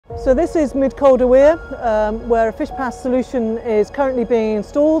So this is mid-Calder Weir, where a fish pass solution is currently being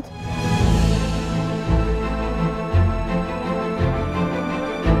installed.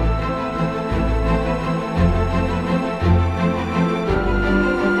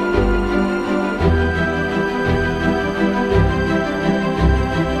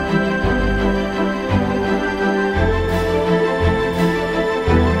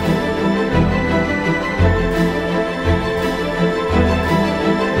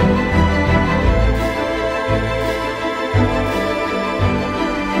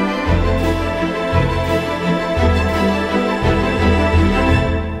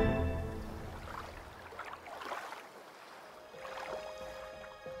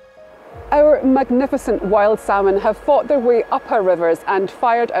 Our magnificent wild salmon have fought their way up our rivers and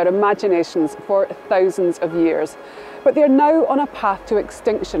fired our imaginations for thousands of years. But they are now on a path to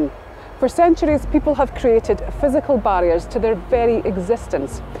extinction. For centuries, people have created physical barriers to their very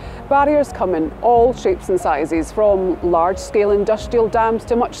existence. Barriers come in all shapes and sizes, from large-scale industrial dams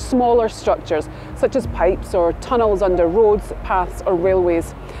to much smaller structures, such as pipes or tunnels under roads, paths or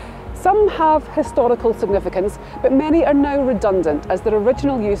railways. Some have historical significance, but many are now redundant as their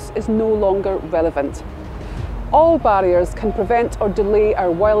original use is no longer relevant. All barriers can prevent or delay our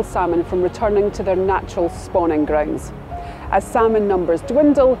wild salmon from returning to their natural spawning grounds. As salmon numbers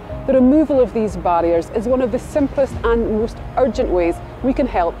dwindle, the removal of these barriers is one of the simplest and most urgent ways we can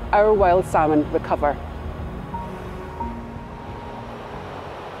help our wild salmon recover.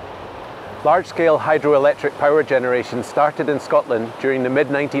 Large-scale hydroelectric power generation started in Scotland during the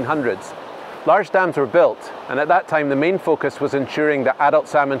mid-1900s. Large dams were built, and at that time the main focus was ensuring that adult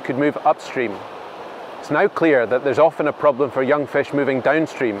salmon could move upstream. It's now clear that there's often a problem for young fish moving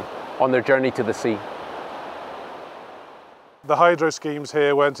downstream on their journey to the sea. The hydro schemes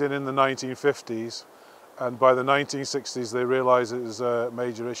here went in the 1950s, and by the 1960s they realised it was a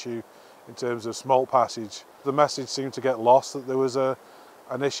major issue in terms of smolt passage. The message seemed to get lost that there was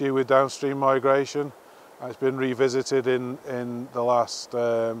an issue with downstream migration. It's been revisited in the last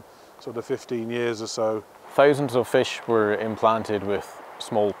sort of 15 years or so. Thousands of fish were implanted with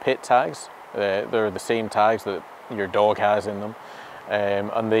small pit tags. They're the same tags that your dog has in them.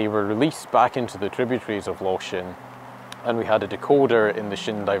 And they were released back into the tributaries of Loch Shin. And we had a decoder in the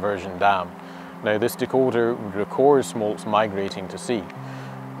Shin Diversion Dam. Now this decoder records smolts migrating to sea.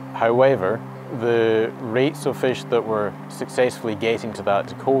 However, the rates of fish that were successfully getting to that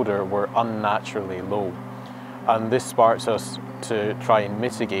decoder were unnaturally low. And this sparks us to try and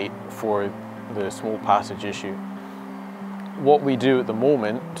mitigate for the smolt passage issue. What we do at the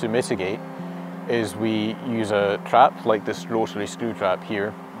moment to mitigate is we use a trap like this rotary screw trap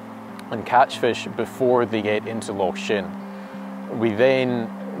here and catch fish before they get into Loch Shin. We then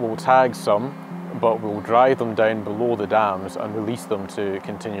will tag some, but we'll drive them down below the dams and release them to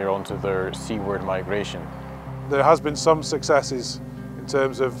continue on to their seaward migration. There has been some successes in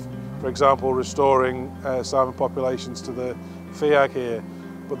terms of, for example, restoring salmon populations to the FIAG here,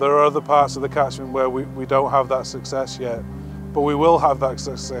 but there are other parts of the catchment where we don't have that success yet. But we will have that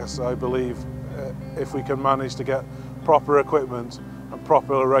success, I believe, if we can manage to get proper equipment and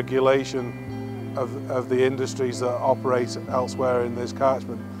proper regulation of the industries that operate elsewhere in this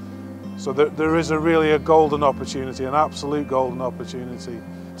catchment. So there is really a golden opportunity, an absolute golden opportunity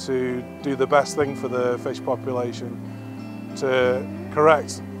to do the best thing for the fish population, to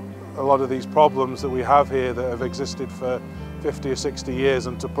correct a lot of these problems that we have here that have existed for 50 or 60 years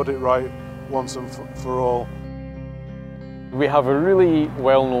and to put it right once and for all. We have a really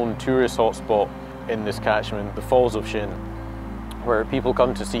well-known tourist hotspot in this catchment, the Falls of Shin, where people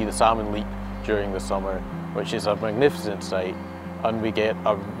come to see the salmon leap during the summer, which is a magnificent sight, and we get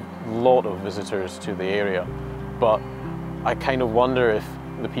a lot of visitors to the area. But I kind of wonder if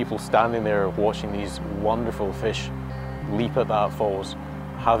the people standing there watching these wonderful fish leap at that falls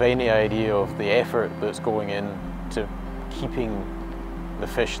have any idea of the effort that's going in to keeping the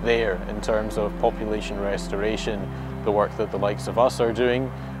fish there in terms of population restoration, the work that the likes of us are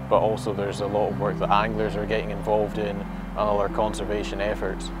doing, but also there's a lot of work that anglers are getting involved in and other conservation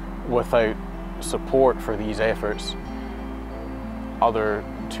efforts. Without support for these efforts, other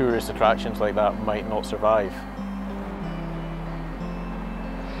tourist attractions like that might not survive.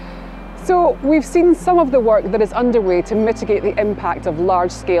 So we've seen some of the work that is underway to mitigate the impact of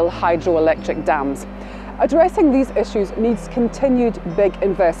large-scale hydroelectric dams. Addressing these issues needs continued big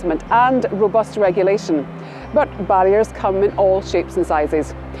investment and robust regulation. But barriers come in all shapes and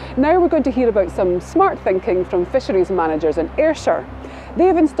sizes. Now we're going to hear about some smart thinking from fisheries managers in Ayrshire. They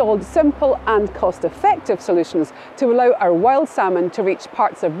have installed simple and cost-effective solutions to allow our wild salmon to reach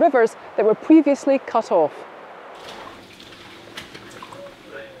parts of rivers that were previously cut off.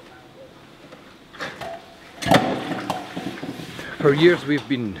 For years we've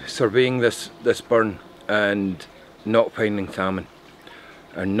been surveying this burn and not finding salmon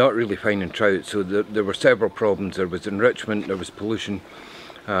and not really finding trout, so there were several problems. There was enrichment, there was pollution,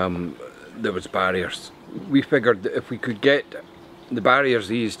 there was barriers. We figured that if we could get the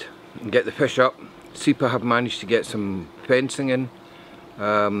barriers eased and get the fish up, SEPA have managed to get some fencing in,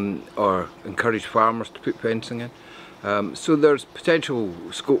 or encourage farmers to put fencing in. So there's potential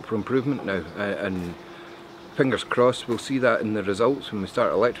scope for improvement now, and fingers crossed we'll see that in the results when we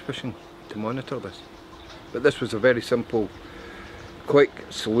start electrofishing to monitor this. But this was a very simple, quick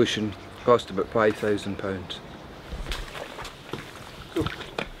solution, cost about £5,000. So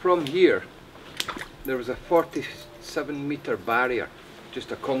from here there was a 47-metre barrier,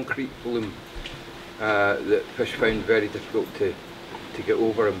 just a concrete flume that fish found very difficult to get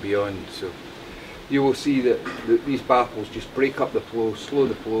over and beyond. So you will see that these baffles just break up the flow, slow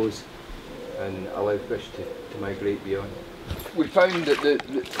the flows and allow fish to migrate beyond. We found that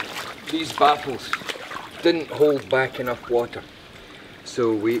these baffles didn't hold back enough water,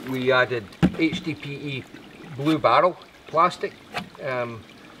 so we added HDPE blue barrel plastic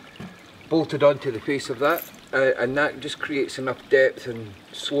bolted onto the face of that, and that just creates enough depth and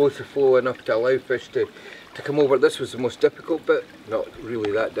slows the flow enough to allow fish to come over. This was the most difficult bit, not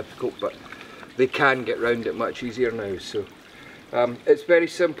really that difficult, but they can get round it much easier now. So it's very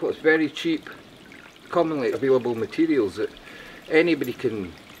simple, it's very cheap, commonly available materials that anybody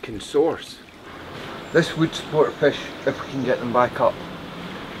can source. This would support fish if we can get them back up.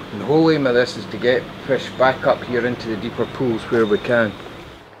 And the whole aim of this is to get fish back up here into the deeper pools where we can.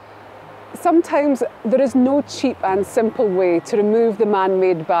 Sometimes there is no cheap and simple way to remove the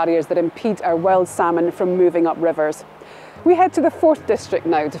man-made barriers that impede our wild salmon from moving up rivers. We head to the 4th District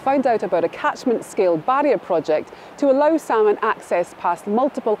now to find out about a catchment scale barrier project to allow salmon access past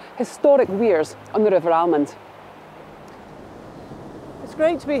multiple historic weirs on the River Almond. It's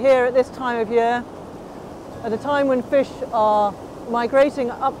great to be here at this time of year, at a time when fish are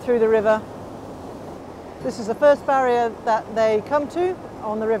migrating up through the river. This is the first barrier that they come to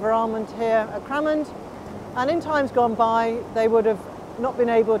on the River Almond here at Cramond, and in times gone by they would have not been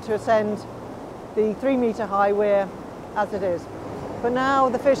able to ascend the 3-metre high weir as it is. But now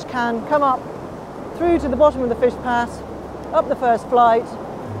the fish can come up through to the bottom of the fish pass, up the first flight,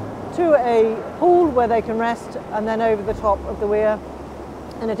 to a pool where they can rest, and then over the top of the weir.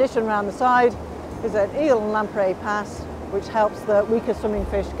 In addition, around the side is an eel and lamprey pass, which helps the weaker swimming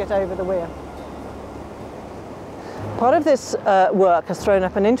fish get over the weir. Part of this work has thrown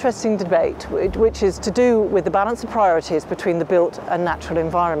up an interesting debate, which is to do with the balance of priorities between the built and natural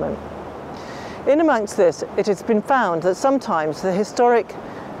environment. In amongst this, it has been found that sometimes the historic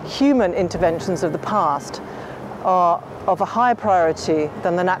human interventions of the past are of a higher priority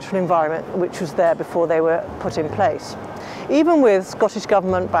than the natural environment which was there before they were put in place. Even with Scottish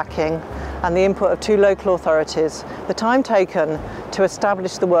Government backing and the input of 2 local authorities, the time taken to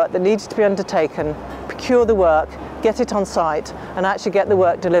establish the work that needs to be undertaken, procure the work, get it on site and actually get the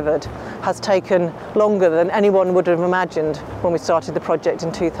work delivered has taken longer than anyone would have imagined when we started the project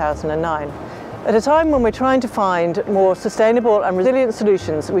in 2009. At a time when we're trying to find more sustainable and resilient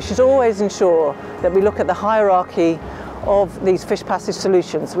solutions, we should always ensure that we look at the hierarchy of these fish passage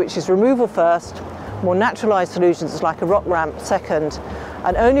solutions, which is removal first, more naturalised solutions like a rock ramp second,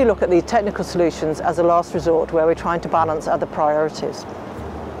 and only look at these technical solutions as a last resort where we're trying to balance other priorities.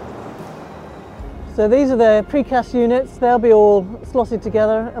 So these are the precast units. They'll be all slotted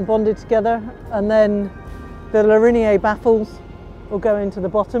together and bonded together, and then the Larinier baffles will go into the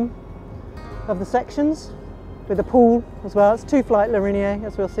bottom of the sections with a pool as well. It's 2-flight Larinier,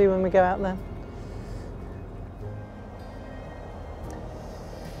 as we'll see when we go out there.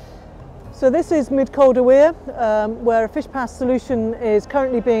 So this is Mid-Calder Weir, where a fish pass solution is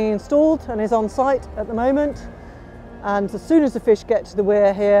currently being installed and is on site at the moment. And as soon as the fish get to the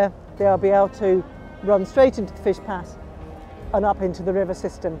weir here, they'll be able to run straight into the fish pass and up into the river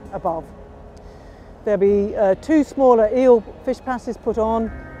system above. There'll be 2 smaller eel fish passes put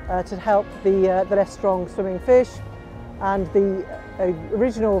on to help the less strong swimming fish, and the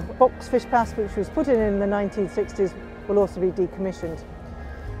original box fish pass, which was put in the 1960s, will also be decommissioned.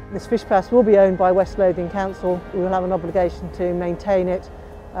 This fish pass will be owned by West Lothian Council. We will have an obligation to maintain it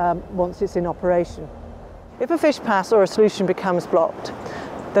once it's in operation. If a fish pass or a solution becomes blocked,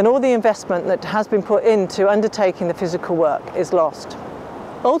 then all the investment that has been put into undertaking the physical work is lost.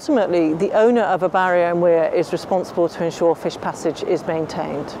 Ultimately, the owner of a barrier and weir is responsible to ensure fish passage is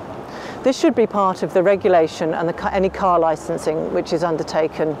maintained. This should be part of the regulation and any car licensing which is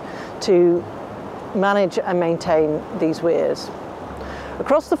undertaken to manage and maintain these weirs.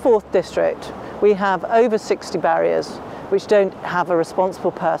 Across the 4th District, we have over 60 barriers which don't have a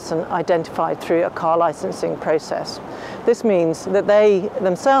responsible person identified through a car licensing process. This means that they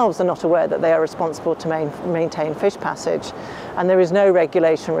themselves are not aware that they are responsible to maintain fish passage, and there is no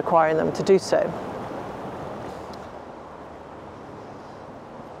regulation requiring them to do so.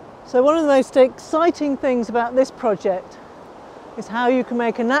 So one of the most exciting things about this project is how you can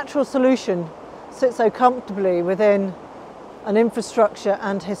make a natural solution sit so comfortably within an infrastructure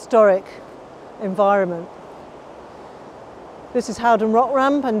and historic environment. This is Howden Rock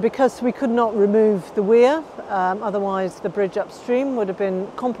Ramp, and because we could not remove the weir, otherwise the bridge upstream would have been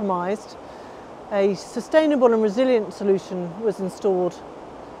compromised, a sustainable and resilient solution was installed,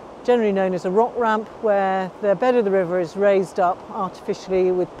 generally known as a rock ramp, where the bed of the river is raised up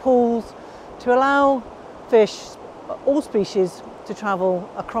artificially with pools to allow fish, all species, to travel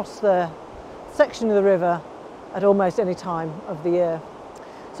across the section of the river at almost any time of the year.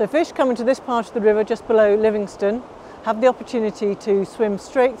 So fish coming to this part of the river just below Livingston have the opportunity to swim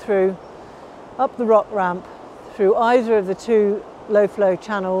straight through, up the rock ramp, through either of the two low flow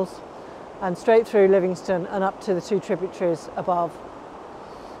channels and straight through Livingston and up to the two tributaries above.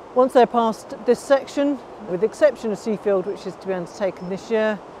 Once they're past this section, with the exception of Seafield, which is to be undertaken this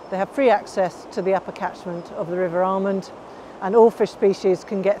year, they have free access to the upper catchment of the River Almond, and all fish species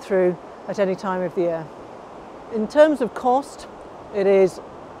can get through at any time of the year. In terms of cost, it is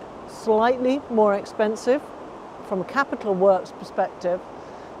slightly more expensive from a capital works perspective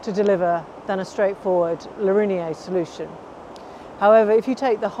to deliver than a straightforward Larinier solution. However, if you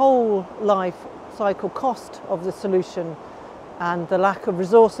take the whole life cycle cost of the solution and the lack of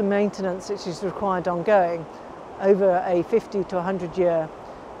resource and maintenance which is required ongoing over a 50 to 100 year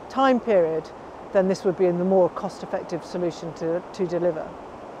time period, then this would be the more cost-effective solution to deliver.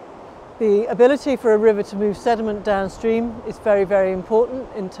 The ability for a river to move sediment downstream is very, very important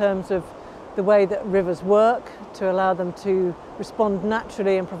in terms of the way that rivers work, to allow them to respond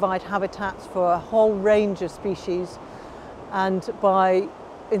naturally and provide habitats for a whole range of species. And by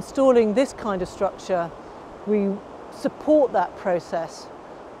installing this kind of structure, we support that process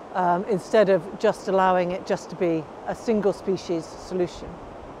instead of just allowing it just to be a single species solution.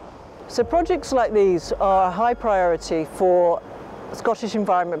 So projects like these are a high priority for Scottish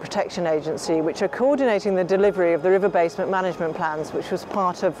Environment Protection Agency, which are coordinating the delivery of the river basement management plans, which was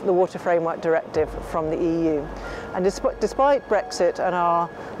part of the Water Framework Directive from the EU. And despite Brexit and our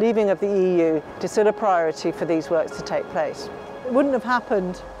leaving of the EU, it is still a priority for these works to take place. It wouldn't have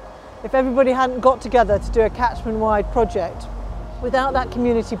happened if everybody hadn't got together to do a catchment-wide project. Without that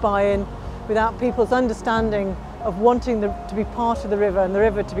community buy-in, without people's understanding of wanting to be part of the river and the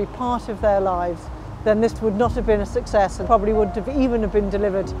river to be part of their lives, then this would not have been a success and probably wouldn't have even been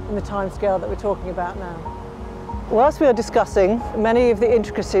delivered in the timescale that we're talking about now. Whilst we are discussing many of the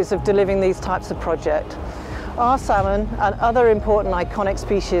intricacies of delivering these types of projects, our salmon and other important iconic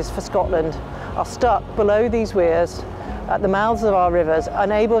species for Scotland are stuck below these weirs at the mouths of our rivers,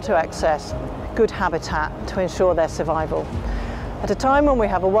 unable to access good habitat to ensure their survival. At a time when we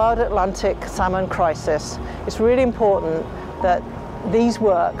have a wild Atlantic salmon crisis, it's really important that these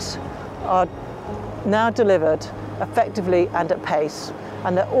works are now delivered effectively and at pace,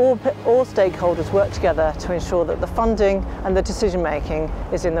 and that all stakeholders work together to ensure that the funding and the decision making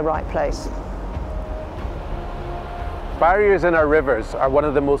is in the right place. Barriers in our rivers are one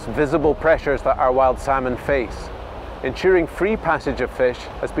of the most visible pressures that our wild salmon face. Ensuring free passage of fish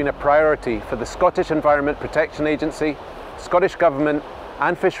has been a priority for the Scottish Environment Protection Agency, Scottish Government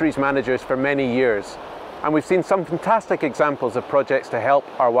and fisheries managers for many years, and we've seen some fantastic examples of projects to help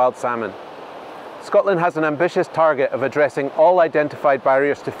our wild salmon. Scotland has an ambitious target of addressing all identified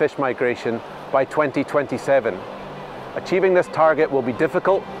barriers to fish migration by 2027. Achieving this target will be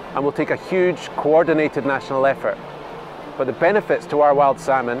difficult and will take a huge coordinated national effort. But the benefits to our wild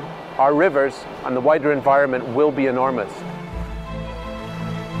salmon, our rivers and the wider environment will be enormous.